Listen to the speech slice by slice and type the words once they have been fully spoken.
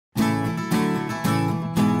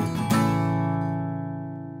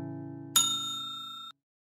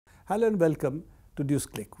Hello and welcome to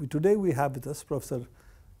Newsclick. Today we have with us Professor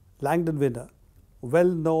Langdon Winner,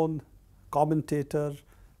 well-known commentator,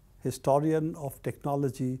 historian of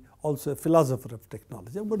technology, also a philosopher of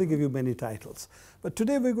technology. I'm going to give you many titles. But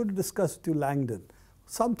today we're going to discuss with you, Langdon,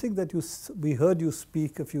 something that we heard you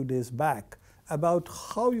speak a few days back about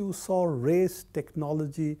how you saw race,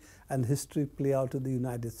 technology, and history play out in the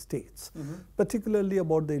United States, particularly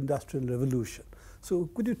about the Industrial Revolution. So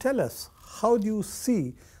could you tell us, how do you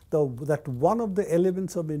see that one of the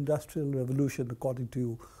elements of the Industrial Revolution, according to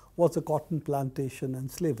you, was the cotton plantation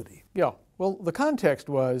and slavery? Yeah, well, the context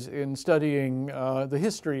was in studying the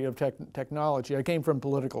history of technology. I came from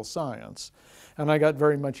political science, and I got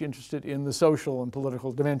very much interested in the social and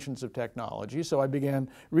political dimensions of technology. So I began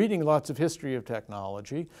reading lots of history of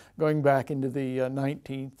technology, going back into the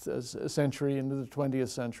 19th century, into the 20th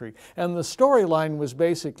century. And the storyline was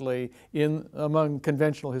basically, among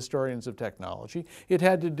conventional historians of technology, it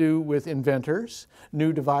had to do with inventors,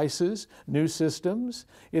 new devices, new systems.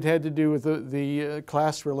 It had to do with the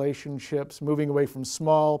class relationships, moving away from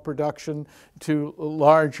small production to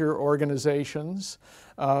larger organizations.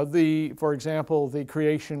 For example, the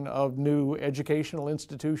creation of new educational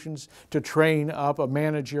institutions to train up a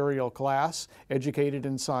managerial class educated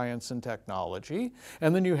in science and technology.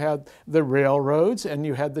 And then you had the railroads, and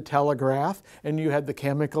you had the telegraph, and you had the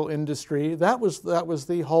chemical industry. That was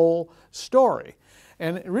the whole story.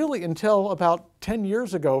 And really, until about 10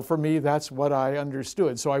 years ago, for me, that's what I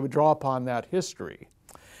understood. So I would draw upon that history.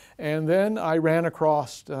 And then I ran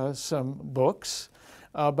across some books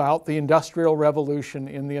about the Industrial Revolution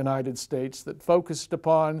in the United States that focused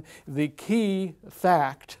upon the key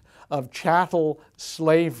fact of chattel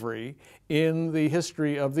slavery in the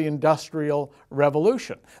history of the Industrial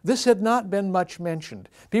Revolution. This had not been much mentioned.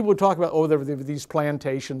 People would talk about, oh, there were these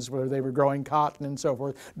plantations where they were growing cotton and so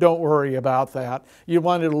forth. Don't worry about that. You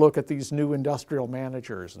wanted to look at these new industrial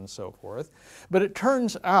managers and so forth. But it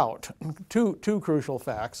turns out, two crucial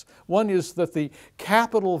facts. One is that the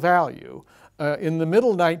capital value in the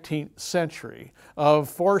middle 19th century of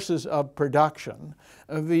forces of production,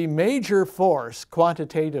 the major force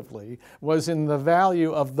quantitatively was in the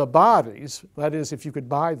value of the bodies, that is, if you could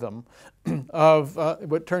buy them, of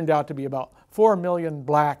what turned out to be about 4 million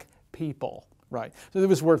black people. Right. So it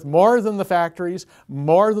was worth more than the factories,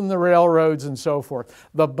 more than the railroads and so forth.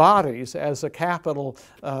 The bodies as capital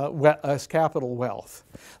wealth.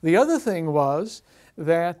 The other thing was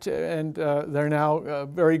that, and there are now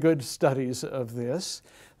very good studies of this,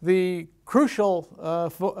 the crucial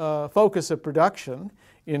focus of production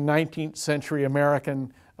in 19th century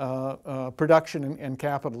American production and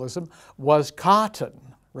capitalism was cotton,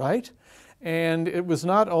 right? And it was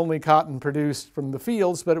not only cotton produced from the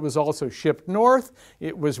fields, but it was also shipped north.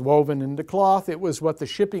 It was woven into cloth. It was what the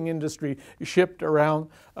shipping industry shipped around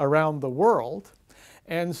the world.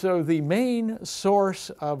 And so the main source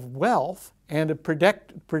of wealth and of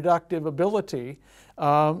productive ability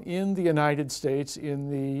in the United States in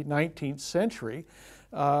the 19th century,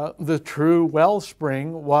 the true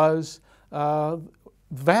wellspring was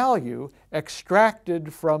value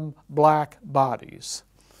extracted from black bodies.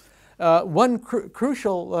 One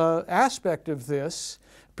crucial aspect of this,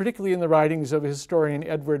 particularly in the writings of historian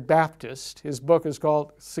Edward Baptist, his book is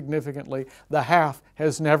called, significantly, The Half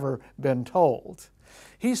Has Never Been Told.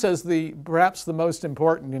 He says perhaps the most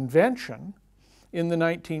important invention in the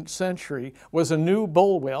 19th century was a new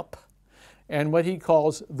bullwhip and what he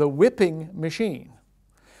calls the whipping machine.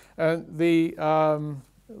 The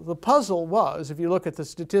puzzle was, if you look at the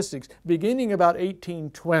statistics, beginning about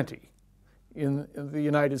 1820, in the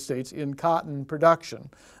United States in cotton production,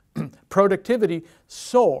 productivity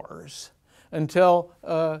soars until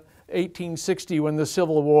 1860 when the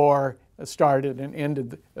Civil War started and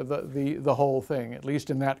ended the whole thing, at least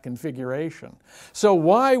in that configuration. So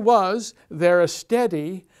why was there a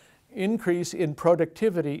steady increase in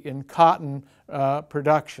productivity in cotton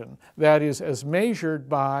production? That is, as measured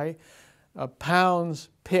by pounds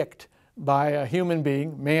picked by a human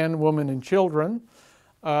being, man, woman, and children,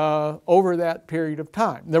 over that period of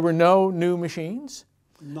time. There were no new machines.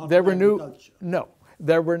 There were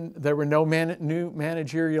no new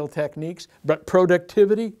managerial techniques, but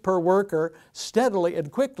productivity per worker steadily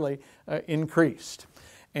and quickly increased.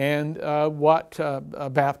 And what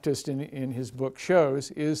Baptist in his book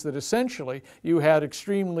shows is that essentially you had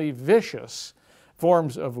extremely vicious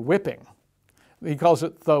forms of whipping. He calls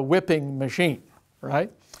it the whipping machine,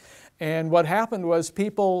 right? And what happened was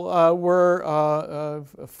people were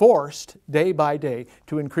forced day by day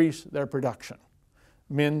to increase their production.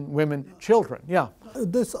 Men, women, children, yeah.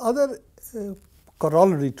 This other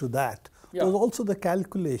corollary to that was also the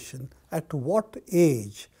calculation at what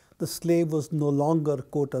age the slave was no longer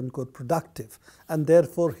quote unquote productive, and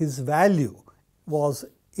therefore his value was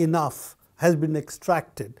enough, has been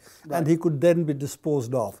extracted, and he could then be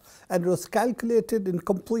disposed of. And it was calculated in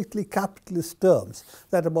completely capitalist terms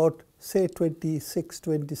that about say 26,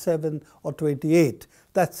 27 or 28,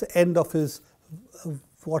 that's the end of his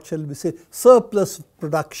what shall we say, surplus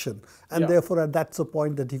production, and therefore that's the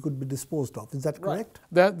point that he could be disposed of. Is that correct?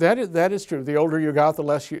 That is true. The older you got, the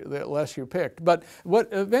less you picked. But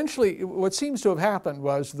what seems to have happened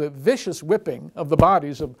was the vicious whipping of the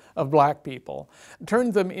bodies of black people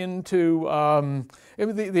turned them into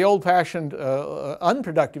the old-fashioned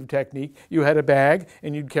unproductive technique. You had a bag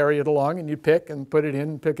and you'd carry it along and you'd pick and put it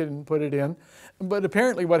in, pick it and put it in. But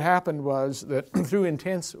apparently what happened was that through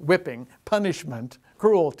intense whipping, punishment,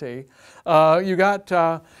 cruelty, you got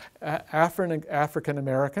African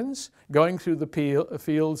Americans going through the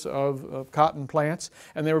fields of cotton plants,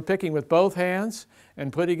 and they were picking with both hands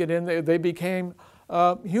and putting it in. They became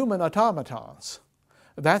human automatons.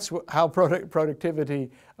 That's how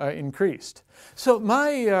productivity increased. So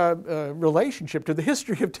my relationship to the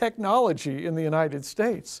history of technology in the United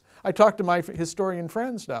States, I talk to my historian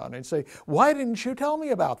friends now and I'd say, why didn't you tell me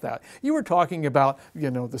about that? You were talking about,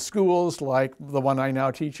 the schools like the one I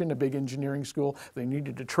now teach in, a big engineering school. They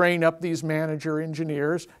needed to train up these manager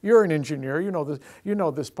engineers. You're an engineer, you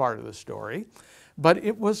know this part of the story. But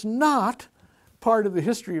it was not part of the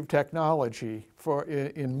history of technology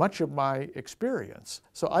in much of my experience.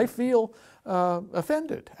 So I feel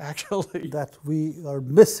offended, actually. That we are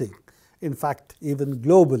missing, in fact, even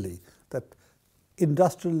globally, that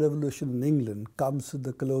industrial revolution in England comes with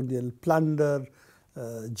the colonial plunder,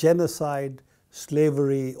 genocide,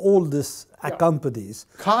 slavery, all this accompanies.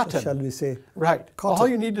 Cotton. Shall we say? Right. Cotton. All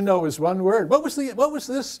you need to know is one word. What was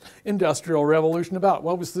this industrial revolution about?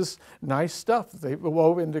 What was this nice stuff they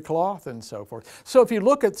wove into cloth and so forth? So if you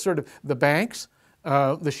look at sort of the banks,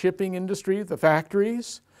 the shipping industry, the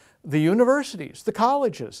factories, the universities, the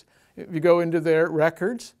colleges, if you go into their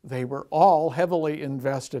records, they were all heavily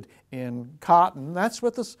invested in cotton. That's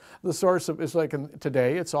what the source of is like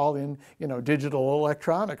today. It's all in digital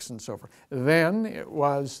electronics and so forth. Then it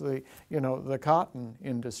was the cotton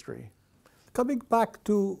industry. Coming back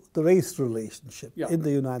to the race relationship in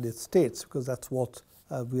the United States, because that's what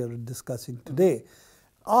we are discussing today.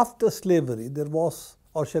 After slavery, there was,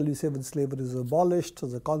 or shall we say when slavery was abolished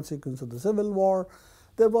as a consequence of the Civil War,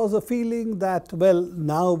 there was a feeling that, well,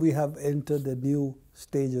 now we have entered a new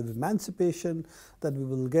stage of emancipation, that we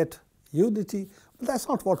will get unity. But that's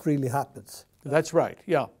not what really happens. That's right,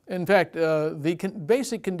 yeah. In fact, the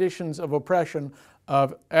basic conditions of oppression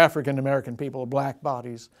of African American people, black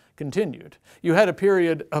bodies, continued. You had a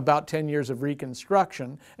period about 10 years of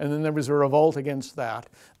Reconstruction, and then there was a revolt against that.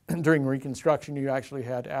 During Reconstruction, you actually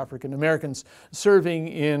had African Americans serving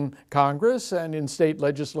in Congress and in state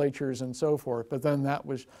legislatures and so forth, but then that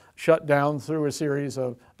was shut down through a series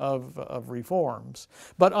of reforms.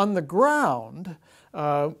 But on the ground,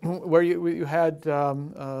 where you had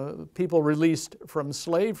people released from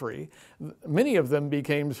slavery, many of them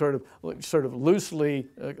became sort of loosely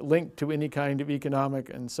linked to any kind of economic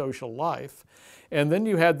and social life. And then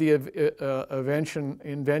you had the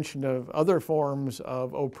invention of other forms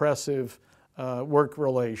of oppressive work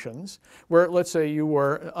relations, where let's say you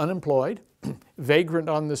were unemployed, vagrant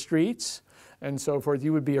on the streets, and so forth.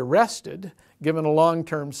 You would be arrested, given a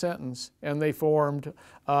long-term sentence, and they formed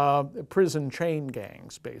prison chain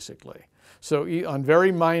gangs, basically. So on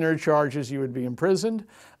very minor charges, you would be imprisoned,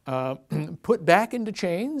 put back into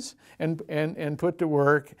chains, and put to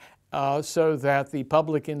work so that the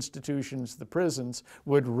public institutions, the prisons,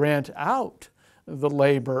 would rent out the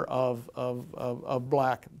labor of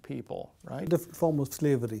black people, right? Different form of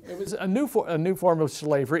slavery. It was a new form of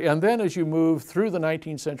slavery, and then as you move through the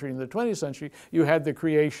 19th century and the 20th century, you had the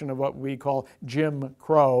creation of what we call Jim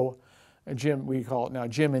Crow, we call it now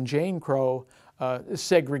Jim and Jane Crow,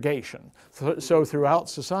 segregation. So throughout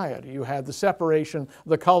society, you had the separation,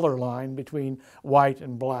 the color line between white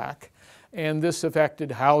and black. And this affected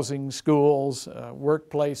housing, schools,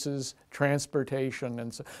 workplaces, transportation,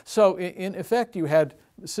 and so in effect you had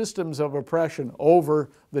systems of oppression over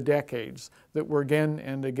the decades that were again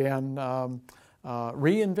and again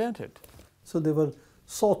reinvented. So they were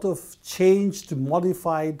sort of changed,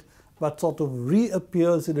 modified, but sort of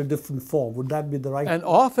reappears in a different form. Would that be the right? And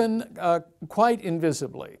often quite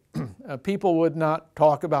invisibly. People would not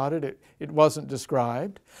talk about it. It wasn't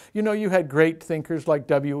described. You had great thinkers like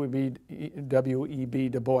W.E.B.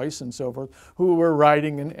 Du Bois and so forth, who were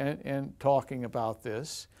writing and talking about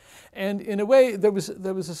this. And in a way, there was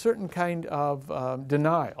a certain kind of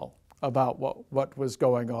denial about what was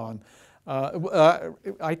going on.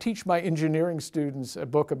 I teach my engineering students a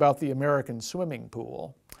book about the American swimming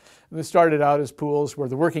pool. And this started out as pools where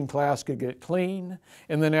the working class could get clean,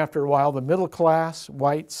 and then after a while the middle class,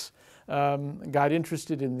 whites, got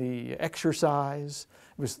interested in the exercise.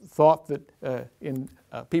 It was thought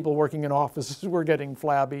that people working in offices were getting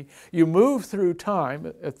flabby. You move through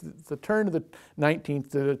time, at the turn of the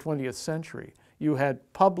 19th to the 20th century, you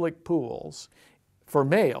had public pools for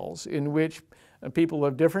males in which people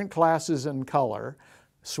of different classes and color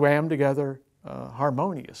swam together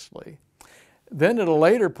harmoniously. Then at a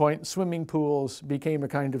later point, swimming pools became a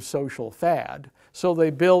kind of social fad. So they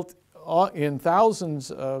built in thousands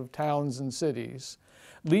of towns and cities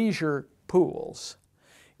leisure pools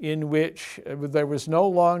in which there was no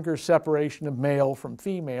longer separation of male from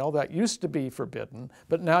female. That used to be forbidden,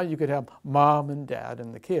 but now you could have mom and dad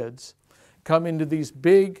and the kids come into these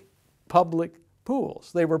big public pools.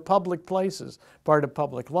 They were public places, part of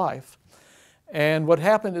public life. And what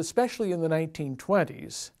happened, especially in the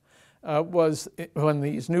 1920s, was when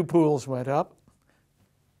these new pools went up,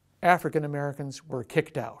 African Americans were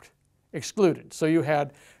kicked out, excluded. So you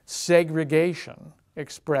had segregation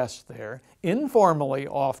expressed there, informally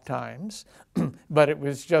oftentimes, but it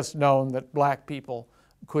was just known that black people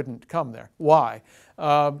couldn't come there. Why?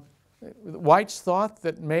 Whites thought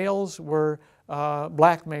that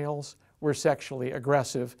black males were sexually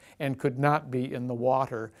aggressive and could not be in the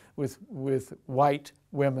water with white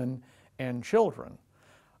women and children.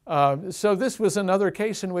 So this was another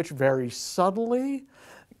case in which very subtly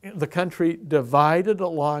the country divided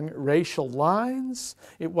along racial lines.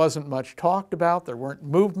 It wasn't much talked about. There weren't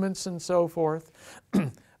movements and so forth.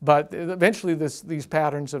 But eventually these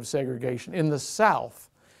patterns of segregation in the South,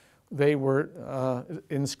 they were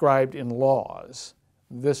inscribed in laws.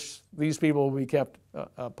 These people will be kept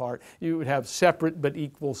apart. You would have separate but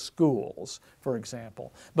equal schools, for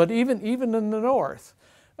example. But even in the North,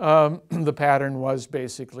 the pattern was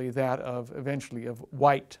basically that of eventually of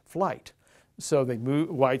white flight. So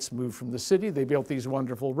whites moved from the city, they built these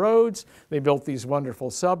wonderful roads, they built these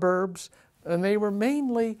wonderful suburbs, and they were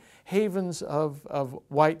mainly havens of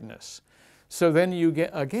whiteness. So then you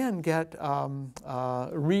get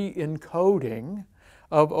re-encoding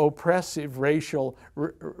of oppressive racial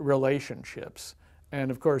relationships.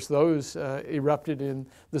 And of course those erupted in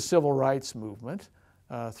the civil rights movement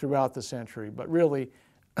throughout the century, but really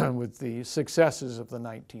with the successes of the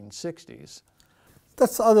 1960s.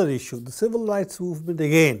 That's the other issue. The civil rights movement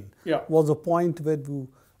again was a point where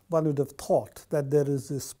one would have thought that there is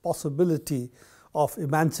this possibility of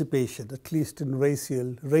emancipation, at least in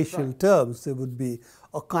racial right. terms. There would be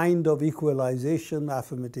a kind of equalization,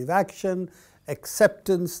 affirmative action,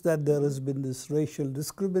 acceptance that there has been this racial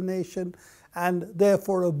discrimination, and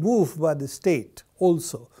therefore a move by the state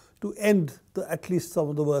also to end at least some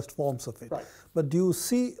of the worst forms of it. Right. But do you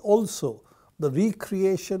see also the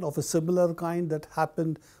recreation of a similar kind that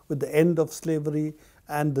happened with the end of slavery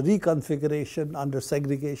and the reconfiguration under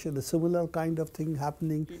segregation, a similar kind of thing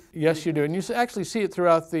happening? Yes, you do. And you actually see it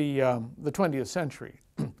throughout the 20th century.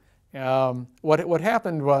 What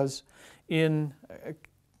happened was in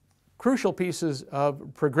crucial pieces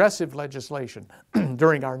of progressive legislation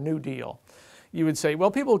during our New Deal, you would say, well,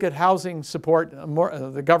 people get housing support,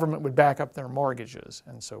 the government would back up their mortgages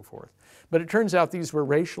and so forth. But it turns out these were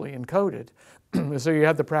racially encoded. So you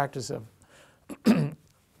had the practice of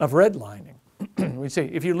redlining. We'd say,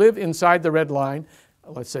 if you live inside the red line,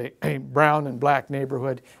 let's say a brown and black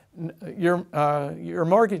neighborhood, your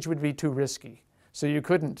mortgage would be too risky. So you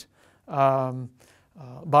couldn't buy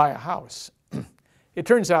a house. It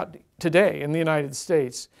turns out today in the United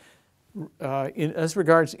States, as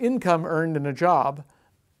regards income earned in a job,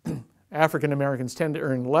 African Americans tend to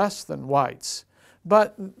earn less than whites,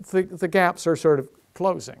 but the gaps are sort of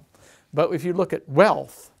closing. But if you look at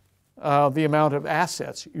wealth, the amount of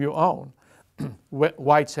assets you own,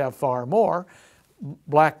 whites have far more,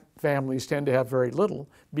 black families tend to have very little,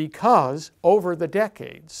 because over the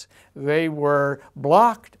decades they were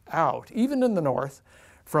blocked out, even in the North,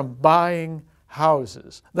 from buying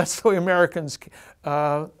houses. That's the way Americans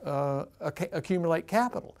accumulate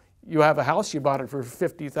capital. You have a house, you bought it for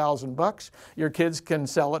 $50,000. Your kids can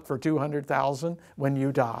sell it for $200,000 when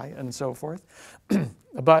you die, and so forth.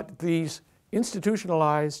 But these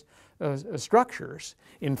institutionalized structures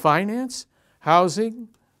in finance, housing,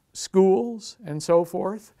 schools, and so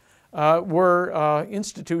forth were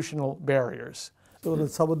institutional barriers. So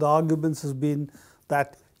some of the arguments has been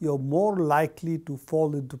that you're more likely to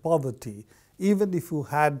fall into poverty even if you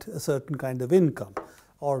had a certain kind of income,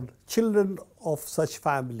 or children of such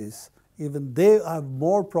families, even they are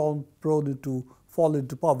more prone to fall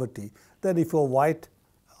into poverty than if you're white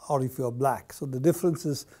or if you're black. So the difference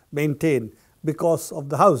is maintained because of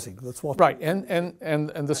the housing. That's what. Right,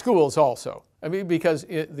 and the schools also. I mean, because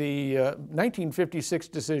the 1956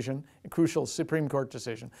 decision, a crucial Supreme Court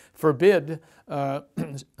decision, forbid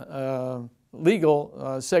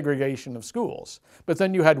legal segregation of schools. But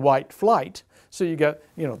then you had white flight, so you get,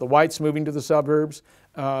 the whites moving to the suburbs.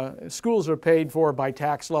 Schools are paid for by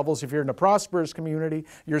tax levels. If you're in a prosperous community,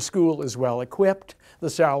 your school is well equipped. The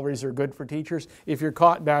salaries are good for teachers. If you're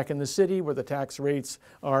caught back in the city where the tax rates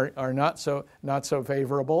are not so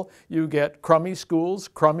favorable, you get crummy schools,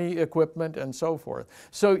 crummy equipment, and so forth.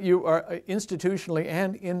 So you are institutionally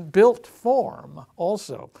and in built form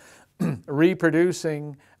also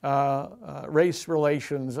reproducing race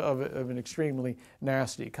relations of an extremely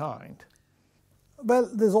nasty kind. Well,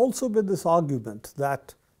 there's also been this argument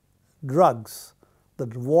that drugs, the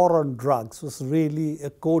war on drugs, was really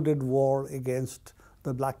a coded war against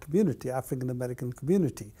the black community, African American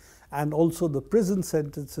community, and also the prison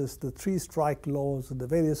sentences, the 3-strike laws, and the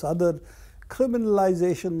various other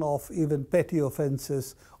criminalization of even petty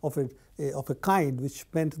offenses of a kind which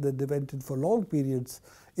meant that they went in for long periods.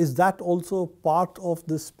 Is that also part of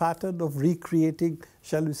this pattern of recreating,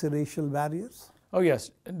 shall we say, racial barriers? Oh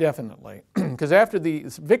yes, definitely. Because after the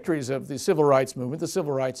victories of the Civil Rights Movement, the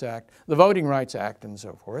Civil Rights Act, the Voting Rights Act, and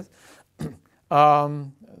so forth,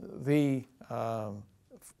 the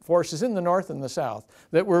forces in the North and the South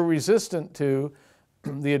that were resistant to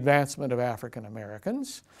the advancement of African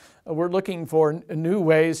Americans were looking for new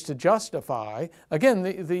ways to justify, again,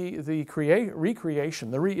 the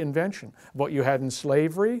recreation, the reinvention of what you had in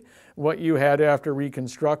slavery, what you had after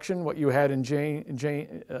Reconstruction, what you had in Jim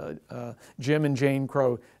and Jane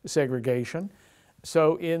Crow segregation.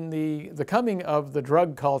 So in the coming of the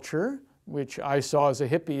drug culture, which I saw as a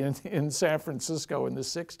hippie in San Francisco in the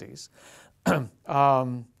 60s,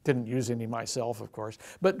 didn't use any myself, of course,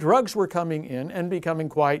 but drugs were coming in and becoming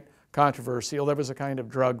quite controversial. There was a kind of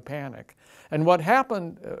drug panic. And what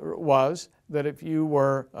happened was that if you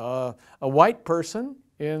were a white person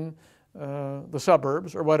in the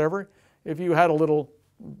suburbs or whatever, if you had a little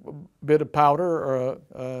bit of powder or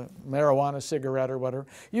a marijuana cigarette or whatever,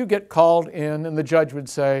 you get called in and the judge would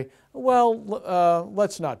say, well,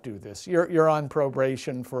 let's not do this. You're on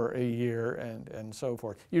probation for a year and so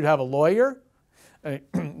forth. You'd have a lawyer.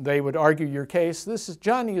 They would argue your case.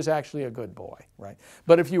 Johnny is actually a good boy, right?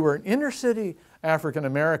 But if you were an inner city African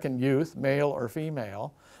American youth, male or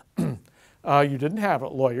female, you didn't have a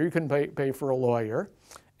lawyer. You couldn't pay for a lawyer.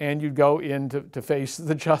 And you'd go in to face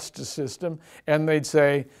the justice system, and they'd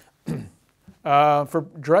say, for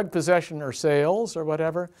drug possession or sales or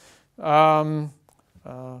whatever, 5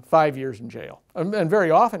 years in jail. And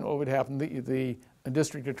very often what would happen, the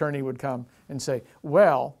district attorney would come and say,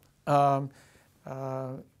 well,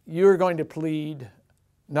 you're going to plead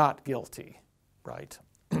not guilty, right?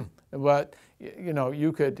 But,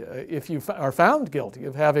 you could, if you are found guilty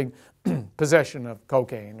of having possession of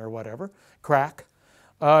cocaine or whatever, crack,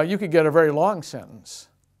 you could get a very long sentence.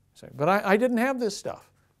 Say, but I didn't have this stuff.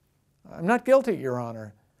 I'm not guilty, Your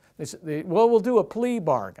Honor. They say, well, we'll do a plea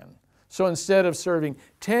bargain. So instead of serving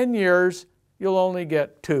 10 years, you'll only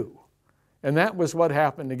get 2. And that was what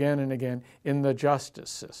happened again and again in the justice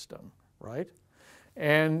system, right?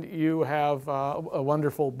 And you have a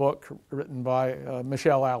wonderful book written by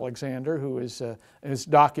Michelle Alexander, who has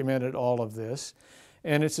documented all of this.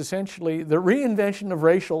 And it's essentially the reinvention of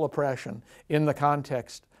racial oppression in the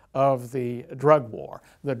context of the drug war.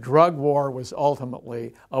 The drug war was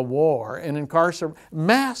ultimately a war, an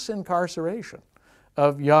mass incarceration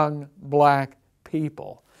of young black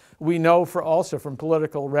people. We know also from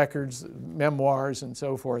political records, memoirs, and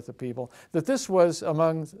so forth of people, that this was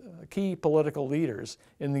among key political leaders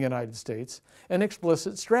in the United States an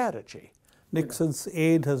explicit strategy. Nixon's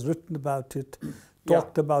aide has written about it,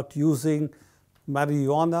 talked about using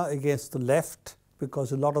marijuana against the left,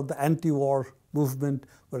 because a lot of the anti-war movement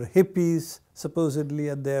were hippies, supposedly,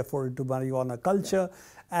 and therefore into marijuana culture,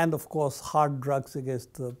 and of course hard drugs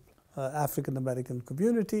against the African American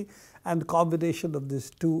community. And the combination of these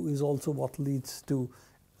two is also what leads to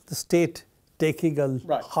the state taking a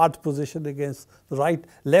hard position against the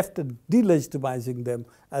left and delegitimizing them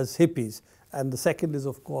as hippies. And the second is,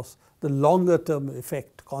 of course, the longer term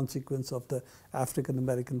effect, consequence of the African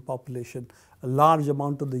American population, a large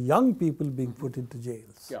amount of the young people being put into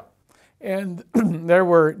jails. Yeah. And there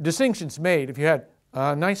were distinctions made. If you had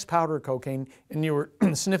nice powder cocaine and you were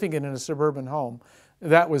sniffing it in a suburban home,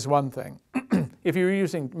 that was one thing. If you were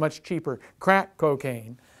using much cheaper crack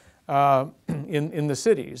cocaine in the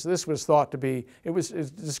cities, this was thought to be, it was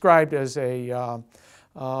described as an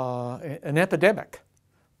epidemic.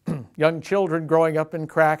 young children growing up in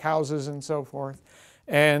crack houses and so forth.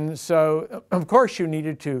 And so, of course, you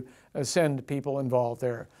needed to send people involved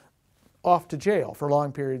there off to jail for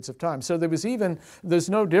long periods of time. So there's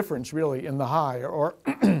no difference really in the high or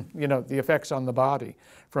the effects on the body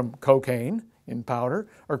from cocaine in powder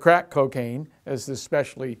or crack cocaine as this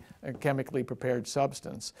specially chemically prepared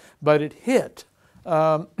substance. But it hit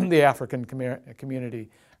the African community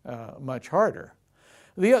much harder.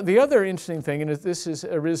 The other interesting thing, and this has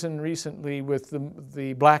arisen recently with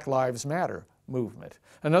the Black Lives Matter movement,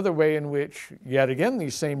 another way in which, yet again,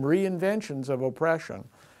 these same reinventions of oppression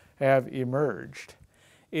have emerged,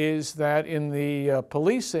 is that in the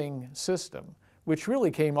policing system, which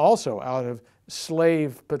really came also out of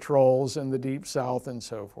slave patrols in the Deep South and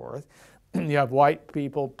so forth, you have white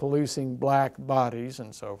people policing black bodies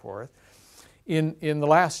and so forth. In the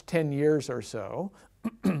last 10 years or so,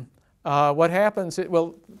 what happens,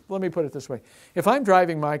 well, let me put it this way. If I'm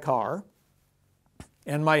driving my car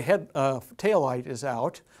and my taillight is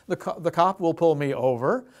out, the cop will pull me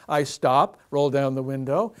over. I stop, roll down the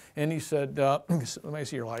window, and he said, let me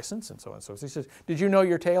see your license, and so on and so forth. He says, did you know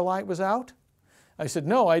your taillight was out? I said,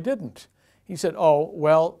 no, I didn't. He said, oh,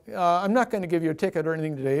 well, I'm not going to give you a ticket or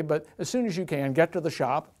anything today, but as soon as you can, get to the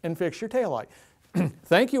shop and fix your taillight.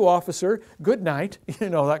 Thank you, officer. Good night,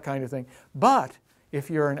 that kind of thing. But if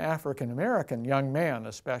you're an African-American young man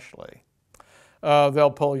especially,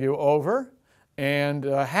 they'll pull you over and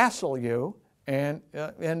hassle you. And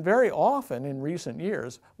very often in recent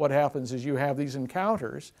years, what happens is you have these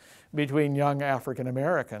encounters between young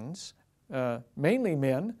African-Americans, mainly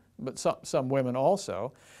men, but some women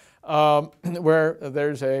also, where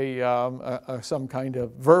there's some kind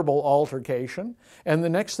of verbal altercation, and the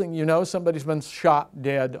next thing you know, somebody's been shot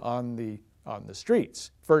dead on the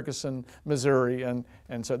streets, Ferguson, Missouri, and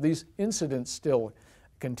so these incidents still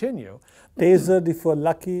continue. Tasered if you're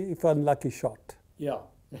lucky, if unlucky shot. Yeah,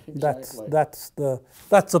 exactly. That's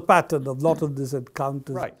a pattern of a lot of these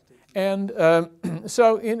encounters. Right. And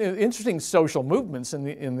so interesting social movements in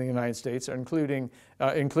the United States include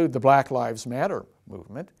the Black Lives Matter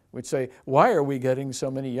movement, which say, why are we getting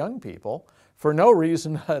so many young people for no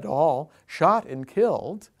reason at all shot and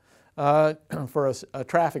killed for a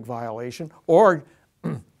traffic violation or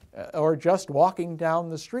just walking down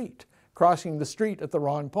the street, crossing the street at the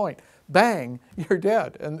wrong point. Bang, you're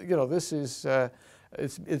dead. And this is,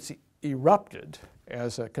 it's erupted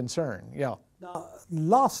as a concern, yeah. Now,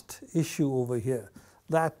 last issue over here,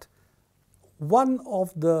 that one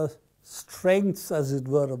of the strengths, as it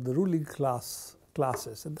were, of the ruling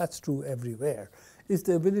classes, and that's true everywhere, is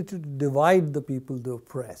the ability to divide the people they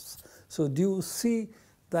oppress. So do you see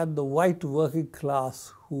that the white working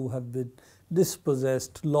class who have been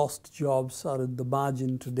dispossessed, lost jobs, are in the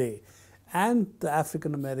margin today, and the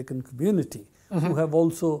African American community who have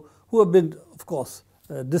been, of course,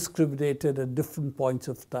 discriminated at different points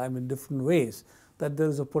of time in different ways, that there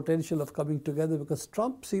is a potential of coming together, because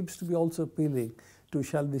Trump seems to be also appealing to,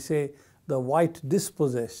 shall we say, the white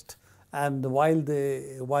dispossessed, and while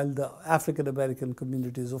the African American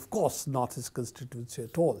community is, of course, not his constituency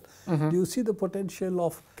at all. Do you see the potential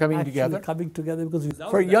of coming together? Because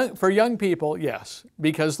for young people, yes,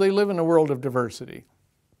 because they live in a world of diversity.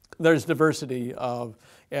 There's diversity of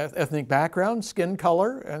ethnic background, skin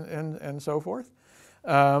color, and so forth.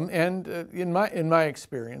 In my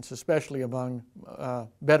experience, especially among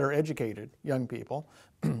better educated young people,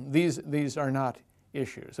 these are not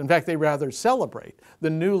issues. In fact, they rather celebrate the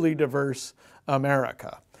newly diverse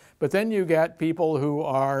America. But then you get people who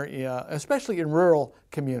are, especially in rural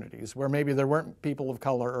communities where maybe there weren't people of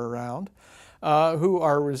color around, who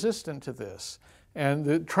are resistant to this. And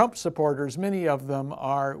the Trump supporters, many of them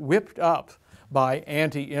are whipped up by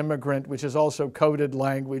anti-immigrant, which is also coded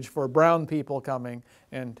language for brown people coming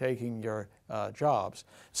and taking your jobs.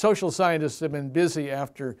 Social scientists have been busy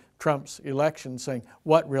after Trump's election saying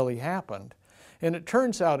what really happened. And it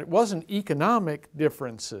turns out it wasn't economic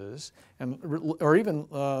differences or even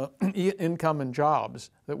income and jobs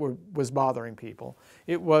that was bothering people.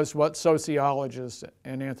 It was what sociologists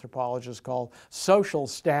and anthropologists call social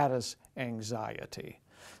status anxiety.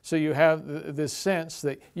 So you have this sense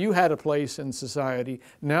that you had a place in society,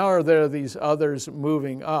 now are there these others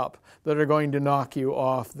moving up that are going to knock you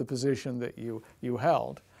off the position that you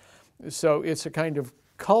held. So it's a kind of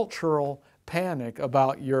cultural panic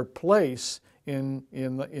about your place in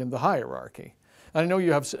the hierarchy. I know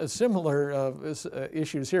you have similar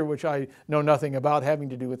issues here, which I know nothing about, having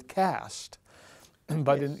to do with caste.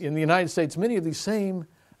 But yes, in the United States, many of these same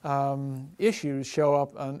issues show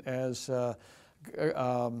up as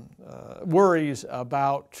worries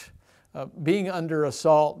about being under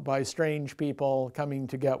assault by strange people coming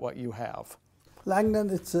to get what you have. Langdon,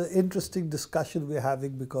 it's an interesting discussion we're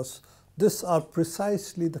having because these are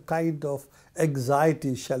precisely the kind of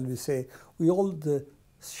anxiety, shall we say,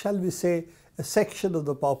 a section of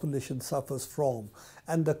the population suffers from.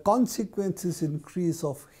 And the consequences increase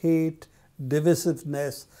of hate,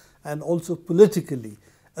 divisiveness, and also politically,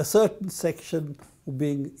 a certain section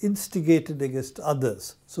being instigated against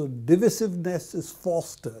others. So divisiveness is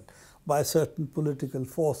fostered by certain political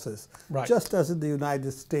forces, right. Just as in the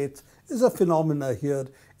United States is a phenomena here,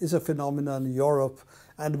 is a phenomenon in Europe,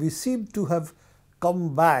 and we seem to have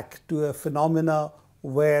come back to a phenomena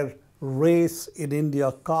where race in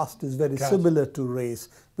India, caste is very similar to race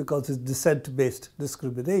because it's descent-based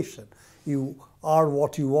discrimination. You are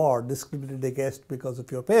what you are, discriminated against because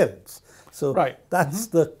of your parents. So that's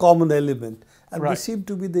the common element. And we seem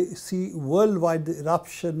to see worldwide the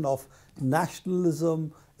eruption of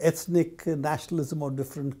nationalism, ethnic nationalism of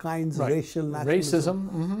different kinds, racial nationalism.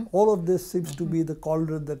 Racism. All of this seems to be the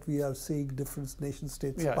cauldron that we are seeing different nation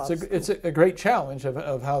states pass through. It's a great challenge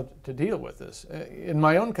of how to deal with this. In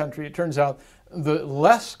my own country, it turns out the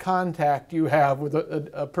less contact you have with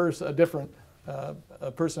a person of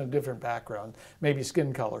different background, maybe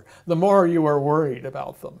skin color, the more you are worried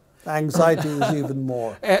about them. Anxiety is even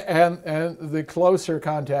more. And the closer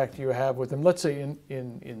contact you have with them, let's say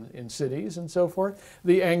in cities and so forth,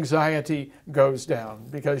 the anxiety goes down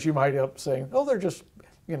because you might end up saying, oh, they're just,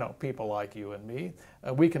 you know, people like you and me.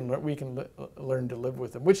 We can learn to live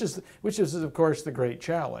with them, which is of course the great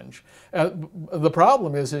challenge. The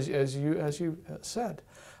problem is, as you said,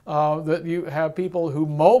 that you have people who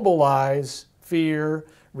mobilize fear,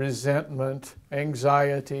 resentment,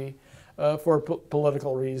 anxiety, for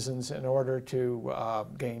political reasons in order to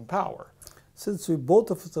gain power. Since we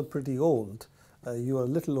both of us are pretty old, you are a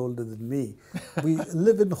little older than me, we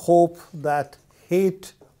live in hope that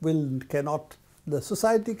hate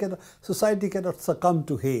society cannot succumb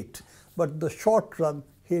to hate, but in the short run,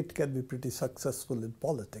 hate can be pretty successful in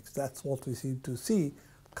politics. That's what we seem to see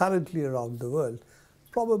currently around the world,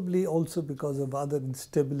 probably also because of other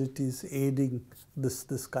instabilities aiding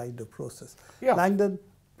this kind of process. Yeah. Langdon,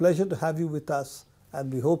 pleasure to have you with us,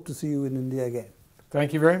 and we hope to see you in India again.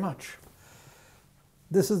 Thank you very much.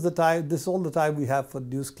 This is all the time we have for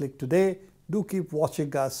Newsclick today. Do keep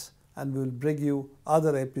watching us, and we will bring you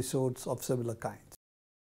other episodes of similar kind.